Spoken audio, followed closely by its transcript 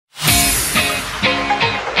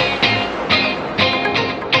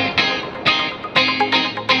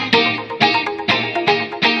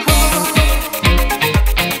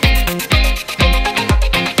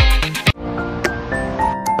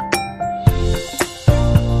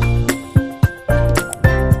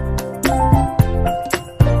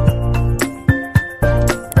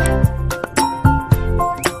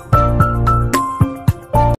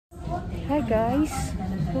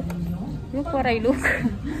Hi, look.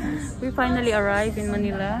 We finally arrived in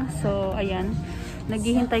Manila. So, ayan.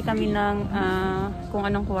 Naghihintay kami ng kung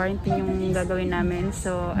anong quarantine yung gagawin namin.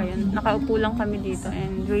 So, ayan. Nakaupo lang kami dito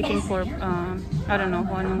and waiting for, I don't know,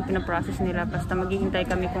 kung anong pinaprocess nila. Basta maghihintay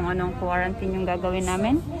kami kung anong quarantine yung gagawin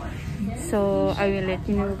namin. So, I will let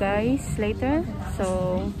you know guys later.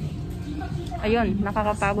 So, ayun.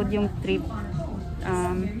 Nakakapagod yung trip.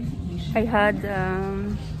 I had,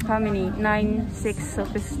 how many? 9, 6, so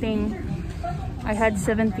 15. I had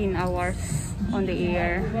 17 hours on the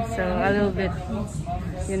air. So, a little bit,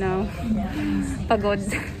 you know, pagod.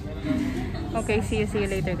 Okay, see you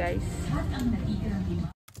later, guys.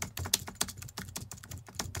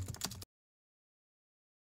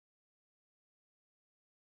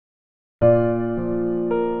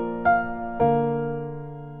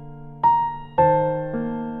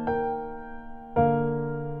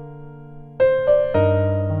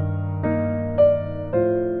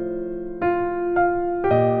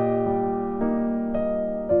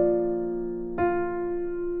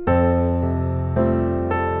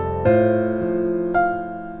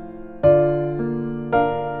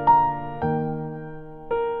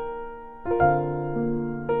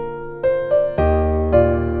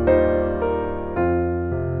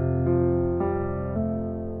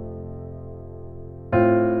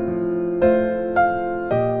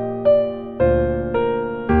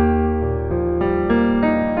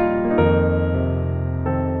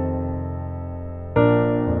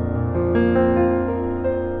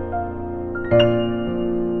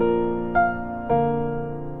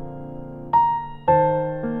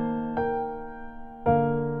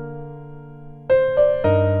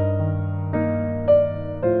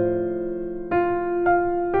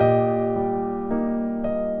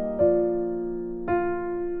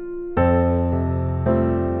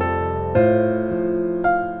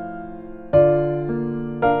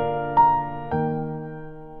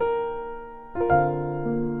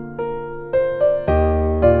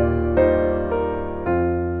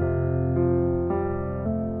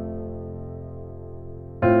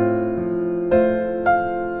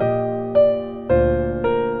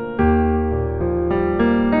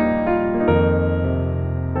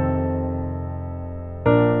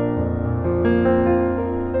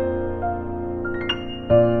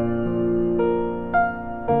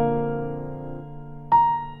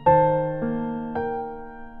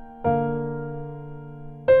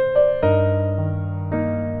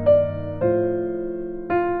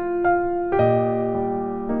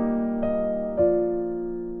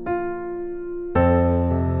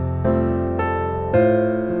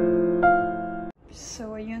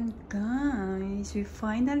 We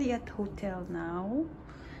finally at hotel now.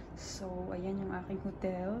 So, ayan yung aking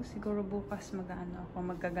hotel. Siguro bukas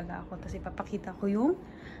magagala ako. Tapos ipapakita ko yung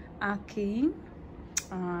aking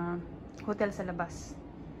hotel sa labas.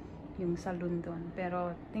 Yung saloon doon.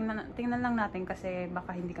 Pero, tingnan lang natin kasi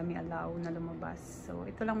baka hindi kami allow na lumabas. So,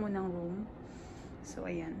 ito lang munang room. So,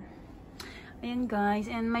 ayan. Ayan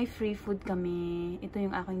guys. And may free food kami. Ito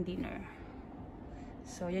yung aking dinner.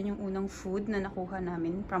 So, yan yung unang food na nakuha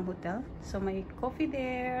namin from hotel. So, may coffee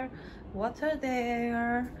there, water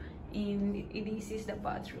there, and this is the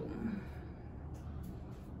bathroom.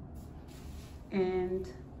 And,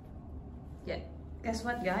 yeah, guess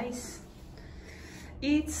what guys?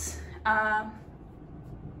 It's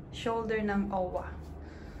shoulder ng OWA,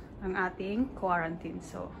 ang ating quarantine.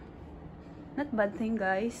 So, not bad thing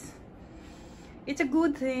guys. It's a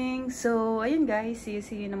good thing. So, ayun guys, see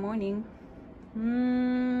you in the morning.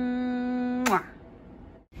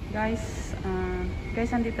 Guys,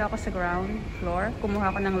 nandito ako sa ground floor.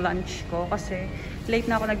 Kumuha ako ng lunch ko kasi late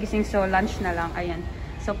na ako nagising, so lunch na lang. Ayan.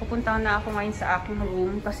 So, pupunta na ako ngayon sa aking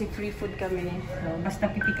room kasi free food kami. So, basta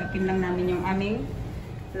pipick upin lang namin yung aming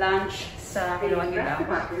lunch sa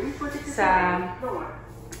sa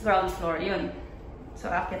ground floor. Yun. So,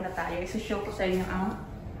 akyat na tayo. Isushow ko sa inyo ang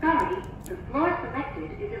sorry, the floor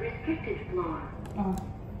selected is a restricted floor. Oh.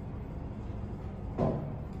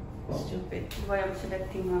 Stupid. Why I'm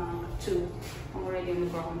selecting 2? I'm already on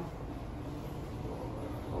the ground.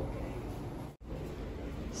 Okay.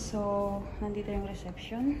 So, nandito yung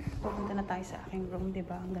reception. Pupunta na tayo sa aking room,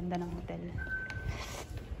 diba? Ang ganda ng hotel.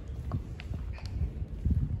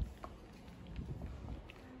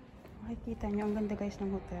 Makikita nyo, ang ganda guys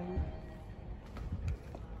ng hotel.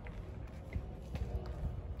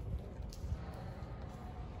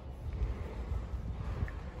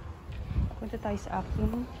 Punta tayo sa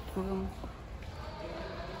aking room.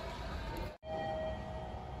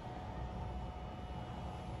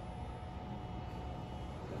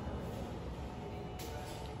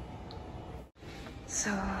 So,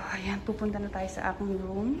 ayan, pupunta na tayo sa aking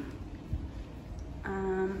room.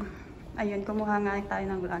 ayun, kumuha nga tayo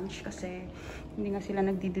ng lunch kasi hindi nga sila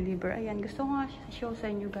nagdi-deliver. Ayan, gusto ko nga show sa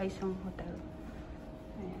inyo guys yung hotel.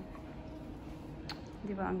 Ayan.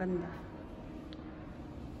 Di ba, ang ganda.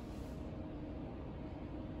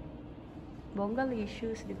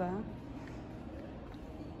 Bonggalicious, di ba?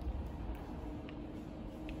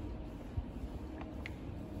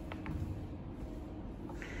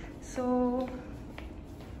 So,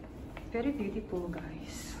 very beautiful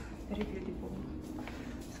guys. Very beautiful.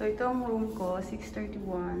 So, ito ang room ko,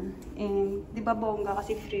 631. And, di ba bongga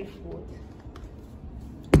kasi free food.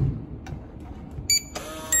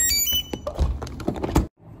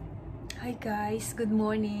 Hi guys, good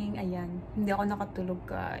morning. Ayan, hindi ako nakatulog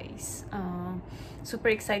guys.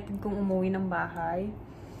 Super excited kong umuwi ng bahay.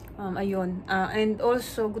 Ayun. And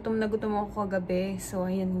also, gutom na gutom ako kagabi. So,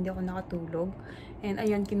 ayan, hindi ako nakatulog. And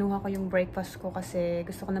ayun, kinuha ko yung breakfast ko kasi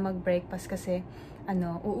gusto ko na mag-breakfast kasi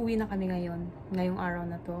uuwi na kami ngayon. Ngayong araw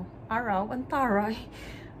na to. Ang taray.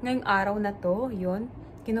 Ngayong araw na to, yun.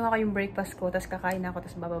 Kinuha ko yung breakfast ko, tapos kakain ako,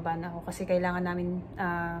 tapos bababa na ako. Kasi kailangan namin,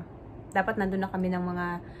 dapat nandun na kami ng mga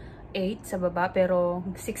 8 sa baba, pero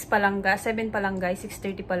 6 pa lang, 7 pa lang guys,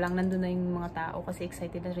 6:30 pa lang, nandun na yung mga tao kasi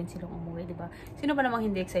excited na rin silang umuwi, diba? Sino ba namang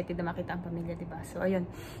hindi excited na makita ang pamilya, diba? So, ayun,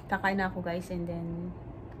 kakain na ako guys, and then,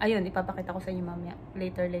 ayun, ipapakita ko sa inyo mamaya.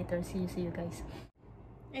 Later, see you guys.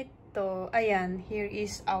 Ito, ayan, here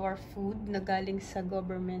is our food na galing sa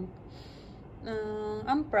government.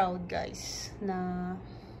 I'm proud guys na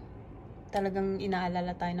talagang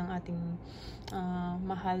inaalala tayo ng ating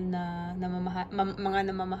mahal na mga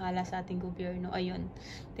namamahala sa ating gobyerno. Ayun,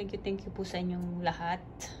 thank you po sa inyong lahat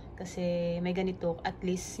kasi may ganito, at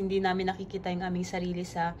least hindi namin nakikita yung aming sarili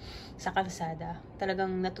sa kalsada.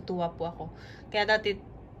 Talagang natutuwa po ako. Kaya dati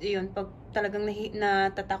yun, pag talagang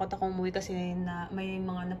natatakot ako umuwi kasi may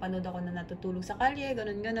mga napanood ako na natutulog sa kalye,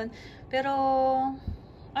 ganun. Pero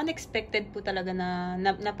unexpected po talaga na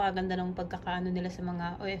napakaganda ng pagkakaano nila sa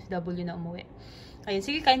mga OFW na umuwi. Ayun,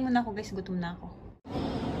 sige, kain muna ako guys, gutom na ako.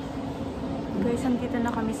 Guys, andito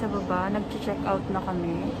na kami sa baba, nag-check out na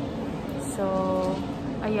kami. So,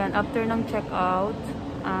 ayan, after ng check out,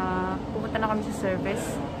 pumunta na kami sa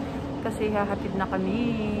service kasi hahatid na kami.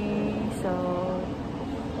 So,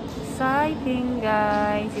 exciting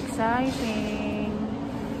guys, exciting.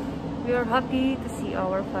 We are happy to see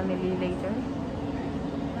our family later.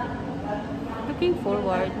 Looking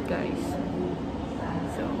forward guys.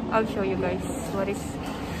 So I'll show you guys what is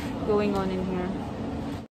going on in here.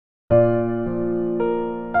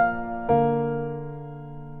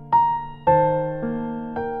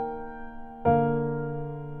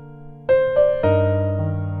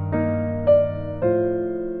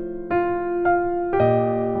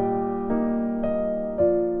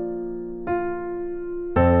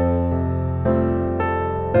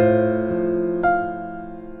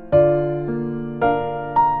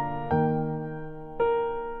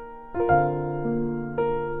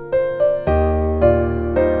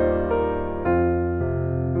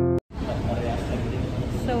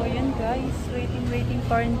 Waiting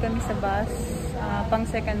pa rin kami sa bus. Pang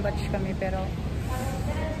second batch kami, pero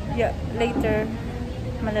yeah, later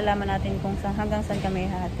malalaman natin kung hanggang saan kami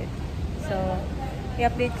hahatid. So,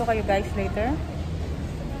 i-update ko kayo guys later.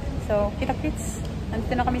 So, kita-kits.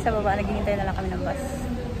 Nandito na kami sa baba, naghihintay na lang kami ng bus.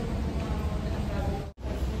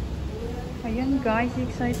 Ayan guys,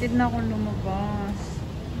 excited na akong lumabas.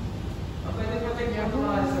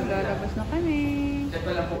 Yahoo! Lalabas na kami.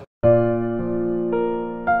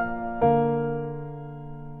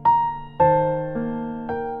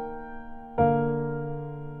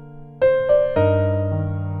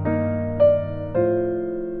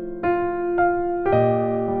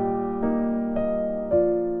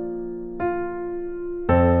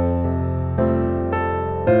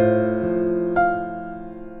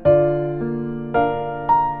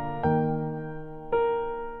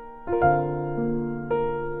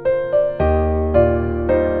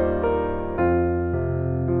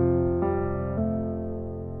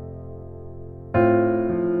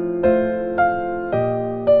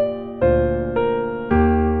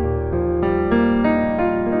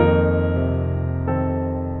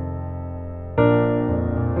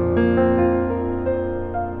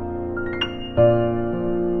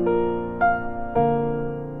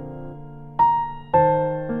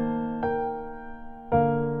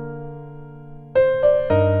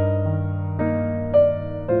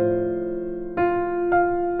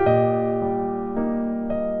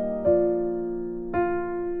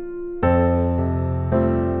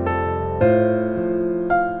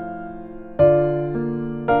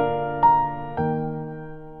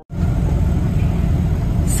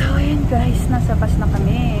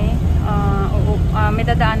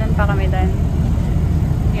 may dadaanan pa kami dan.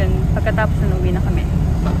 Yun, pagkatapos na uwi na kami.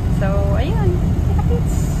 So, ayun.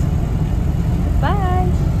 Bye!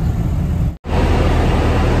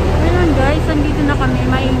 Ayun guys, andito na kami,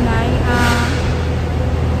 maingay.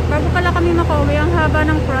 Bago pala kami makauwi, ang haba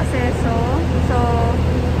ng proseso. So,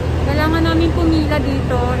 kailangan namin pumila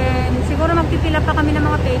dito and siguro magpipila pa kami ng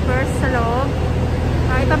mga papers sa loob.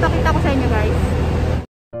 Ipapakita ko sa inyo guys.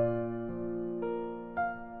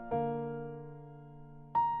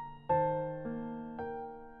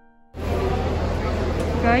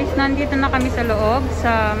 Guys, nandito na kami sa loob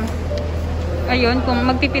sa ayun, kung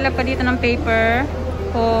magpipila pa dito ng paper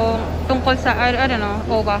kung tungkol sa I don't know,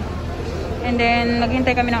 OWA. And then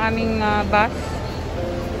maghintay kami ng aming bus.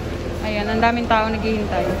 Ayan, ang daming tao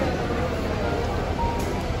naghihintay.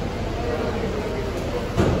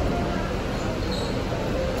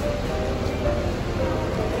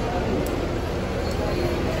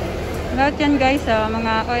 Lahat yan guys,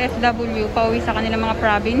 mga OFW pauwi sa kanilang mga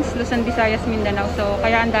province, Luzon, Visayas, Mindanao. So,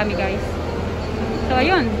 kaya ang dami guys. So,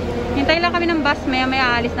 ayun. Hintay lang kami ng bus. Maya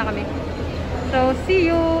aalis na kami. So, see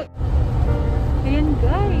you! Ayun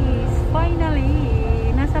guys. Finally,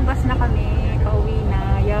 nasa bus na kami.